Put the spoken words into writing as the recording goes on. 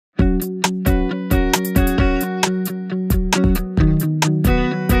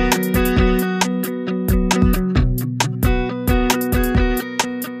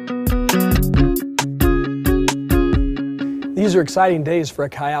are exciting days for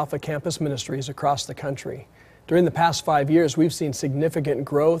Chi Alpha campus ministries across the country. During the past 5 years, we've seen significant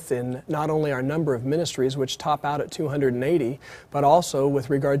growth in not only our number of ministries, which top out at 280, but also with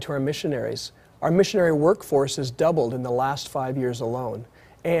regard to our missionaries. Our missionary workforce has doubled in the last 5 years alone,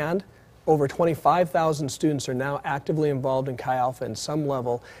 and over 25,000 students are now actively involved in Chi Alpha in some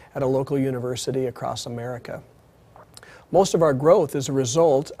level at a local university across America. Most of our growth is a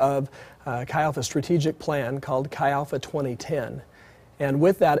result of Chi Alpha's strategic plan called Chi Alpha 2010. And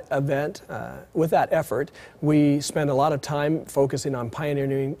with that effort, we spend a lot of time focusing on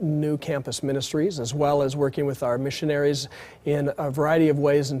pioneering new campus ministries, as well as working with our missionaries in a variety of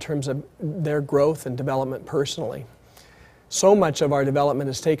ways in terms of their growth and development personally. So much of our development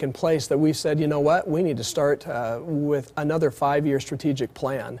has taken place that we've said, you know what, we need to start with another 5-year strategic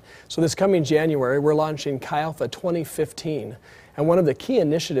plan. So this coming January, we're launching Chi Alpha 2015. And one of the key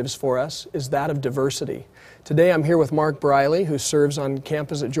initiatives for us is that of diversity. Today I'm here with Mark Briley, who serves on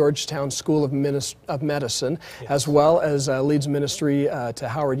campus at Georgetown School of Medicine, as well as leads ministry to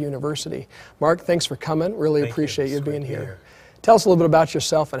Howard University. Mark, thanks for coming. Really appreciate you being here. Tell us a little bit about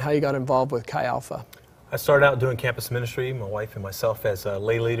yourself and how you got involved with Chi Alpha. I started out doing campus ministry, my wife and myself, as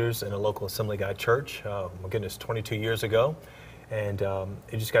lay leaders in a local Assembly God church, my goodness, 22 years ago. And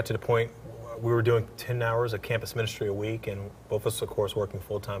it just got to the point we were doing 10 hours of campus ministry a week, and both of us, of course, working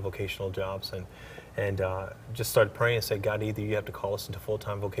full-time vocational jobs. And just started praying and said, God, either you have to call us into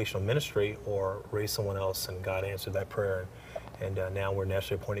full-time vocational ministry or raise someone else. And God answered that prayer. And now we're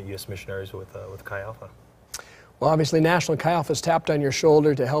nationally appointed U.S. missionaries with Chi Alpha. Well, obviously, National Chi Alpha has tapped on your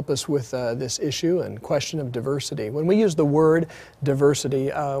shoulder to help us with this issue and question of diversity. When we use the word diversity,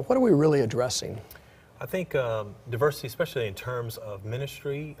 what are we really addressing? I think diversity, especially in terms of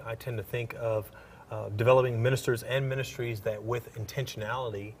ministry, I tend to think of developing ministers and ministries that with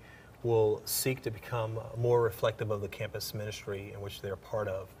intentionality will seek to become more reflective of the campus ministry in which they're part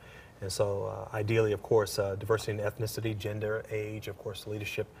of. And so ideally, of course, diversity in ethnicity, gender, age, of course,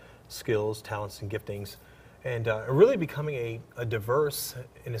 leadership skills, talents, and giftings. And really becoming a diverse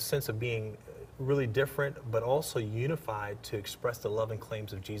in a sense of being really different, but also unified to express the love and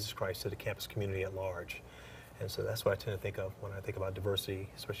claims of Jesus Christ to the campus community at large. And so that's what I tend to think of when I think about diversity,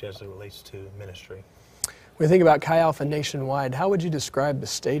 especially as it relates to ministry. When you think about Chi Alpha nationwide, how would you describe the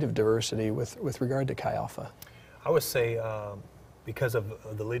state of diversity with regard to Chi Alpha? I would say because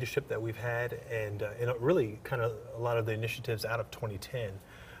of the leadership that we've had and really kind of a lot of the initiatives out of 2010,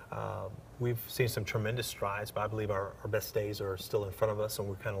 we've seen some tremendous strides, but I believe our best days are still in front of us, and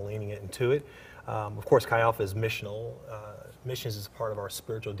we're kind of leaning into it. Of course, Chi Alpha is missional. Missions is a part of our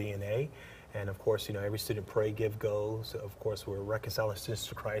spiritual DNA. And of course, you know, every student pray, give, go. So of course, we're reconciling students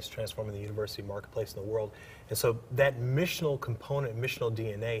to Christ, transforming the university marketplace in the world. And so that missional component, missional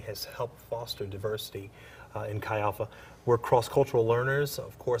DNA has helped foster diversity in Chi Alpha. We're cross-cultural learners.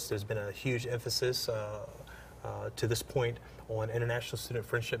 Of course, there's been a huge emphasis to this point on international student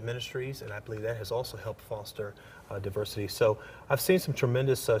friendship ministries, and I believe that has also helped foster diversity. So I've seen some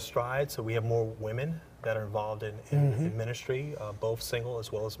tremendous strides. So we have more women that are involved in ministry, both single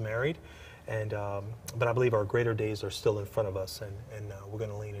as well as married. And but I believe our greater days are still in front of us, and we're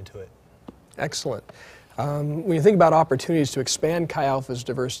going to lean into it. Excellent. When you think about opportunities to expand Chi Alpha's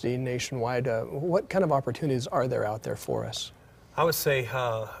diversity nationwide, what kind of opportunities are there out there for us? I would say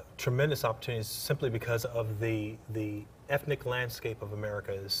tremendous opportunities simply because of the ethnic landscape of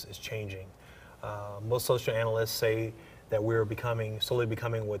America is changing. Most social analysts say that we're slowly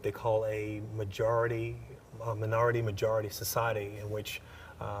becoming what they call a minority-majority society, in which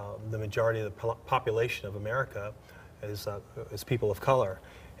the majority of the population of America is people of color.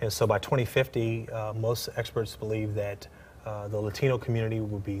 And so by 2050, most experts believe that the Latino community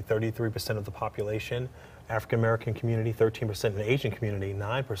will be 33% of the population, African American community 13%, and the Asian community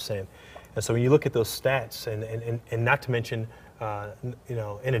 9%. And so when you look at those stats, and not to mention, you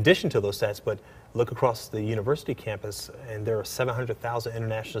know, in addition to those stats, but look across the university campus, and there are 700,000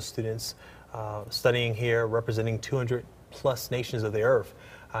 international students studying here, representing 200 plus nations of the earth.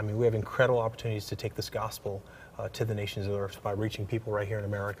 I mean, we have incredible opportunities to take this gospel to the nations of the earth by reaching people right here in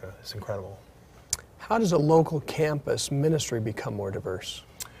America. It's incredible. How does a local campus ministry become more diverse?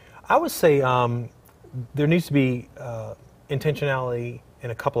 I would say there needs to be intentionality in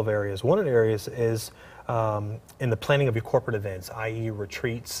a couple of areas. One of the areas is in the planning of your corporate events, i.e.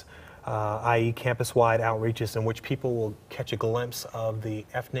 retreats, i.e. campus-wide outreaches in which people will catch a glimpse of the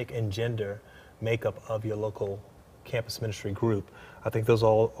ethnic and gender makeup of your local campus ministry group. I think those are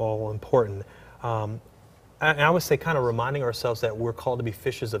all important. And I would say kind of reminding ourselves that we're called to be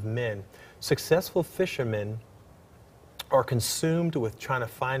fishers of men. Successful fishermen are consumed with trying to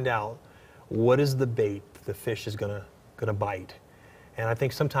find out what is the bait the fish is going to going to bite. And I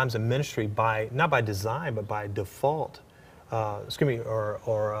think sometimes in ministry, not by design, but by default,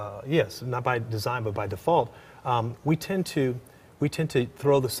 yes, not by design, but by default, we tend to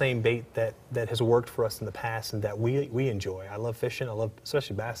throw the same bait that has worked for us in the past and that we enjoy. I love fishing. I love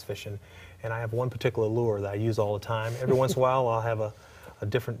especially bass fishing, and I have one particular lure that I use all the time. Every once in a while, I'll have a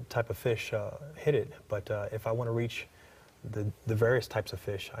different type of fish hit it. But if I want to reach the various types of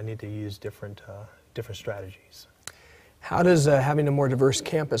fish, I need to use different strategies. How does having a more diverse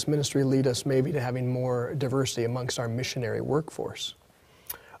campus ministry lead us maybe to having more diversity amongst our missionary workforce?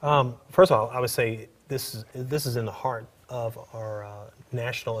 First of all, I would say this is in the heart of our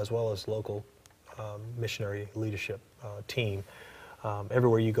national as well as local missionary leadership team.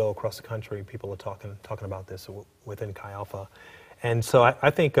 Everywhere you go across the country, people are talking about this within Chi Alpha. And so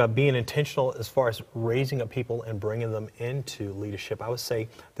I think being intentional as far as raising up people and bringing them into leadership, I would say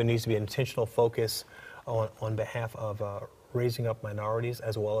there needs to be an intentional focus on behalf of raising up minorities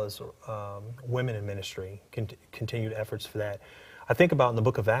as well as women in ministry, continued efforts for that. I think about in the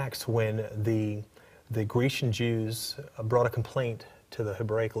book of Acts when the Grecian Jews brought a complaint to the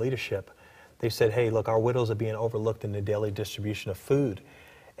Hebraic leadership. They said, hey, look, our widows are being overlooked in the daily distribution of food.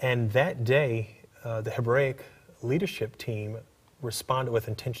 And that day, the Hebraic leadership team responded with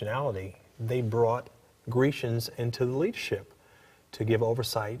intentionality. They brought Grecians into the leadership to give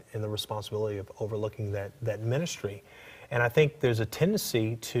oversight and the responsibility of overlooking that ministry. And I think there's a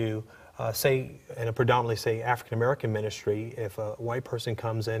tendency to say, in a predominantly say African-American ministry, if a white person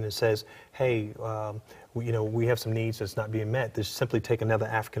comes in and says, hey, we have some needs that's not being met, they simply take another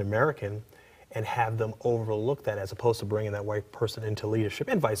African-American and have them overlook that as opposed to bringing that white person into leadership,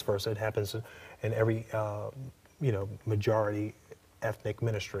 and vice versa. It happens in every, majority ethnic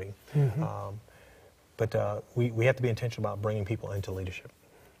ministry. Mm-hmm. But we have to be intentional about bringing people into leadership.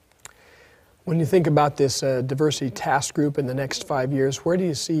 When you think about this diversity task group in the next 5 years, where do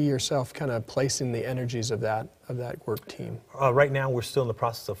you see yourself kind of placing the energies of that work team? Right now, we're still in the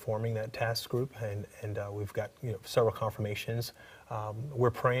process of forming that task group, and we've got several confirmations.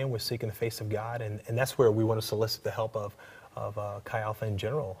 We're praying, we're seeking the face of God, and that's where we want to solicit the help of Chi Alpha in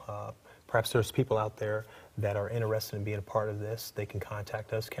general. Perhaps there's people out there that are interested in being a part of this. They can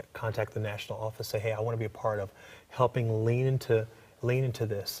contact us, contact the national office, say, hey, I want to be a part of helping lean into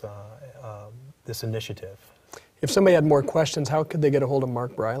this this initiative. If somebody had more questions, how could they get a hold of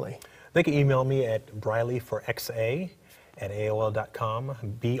Mark Briley? They can email me at briley4xa@aol.com,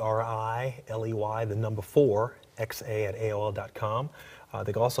 BRILEY, the number 4, xa@aol.com.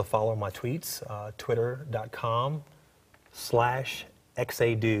 They can also follow my tweets,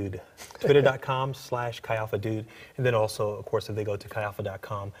 twitter.com/XADude, twitter.com/Chi Alpha Dude, and then also, of course, if they go to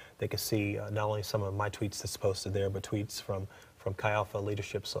chialpha.com, they can see not only some of my tweets that's posted there, but tweets from Chi Alpha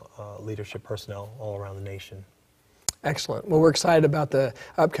leadership personnel all around the nation. Excellent. Well, we're excited about the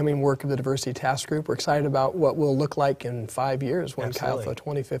upcoming work of the Diversity Task Group. We're excited about what we'll look like in 5 years when Chi Alpha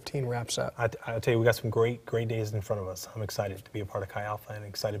 2015 wraps up. I'll tell you, we got some great days in front of us. I'm excited to be a part of Chi Alpha and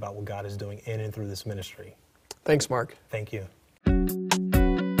excited about what God is doing in and through this ministry. Thanks, Mark. Thank you.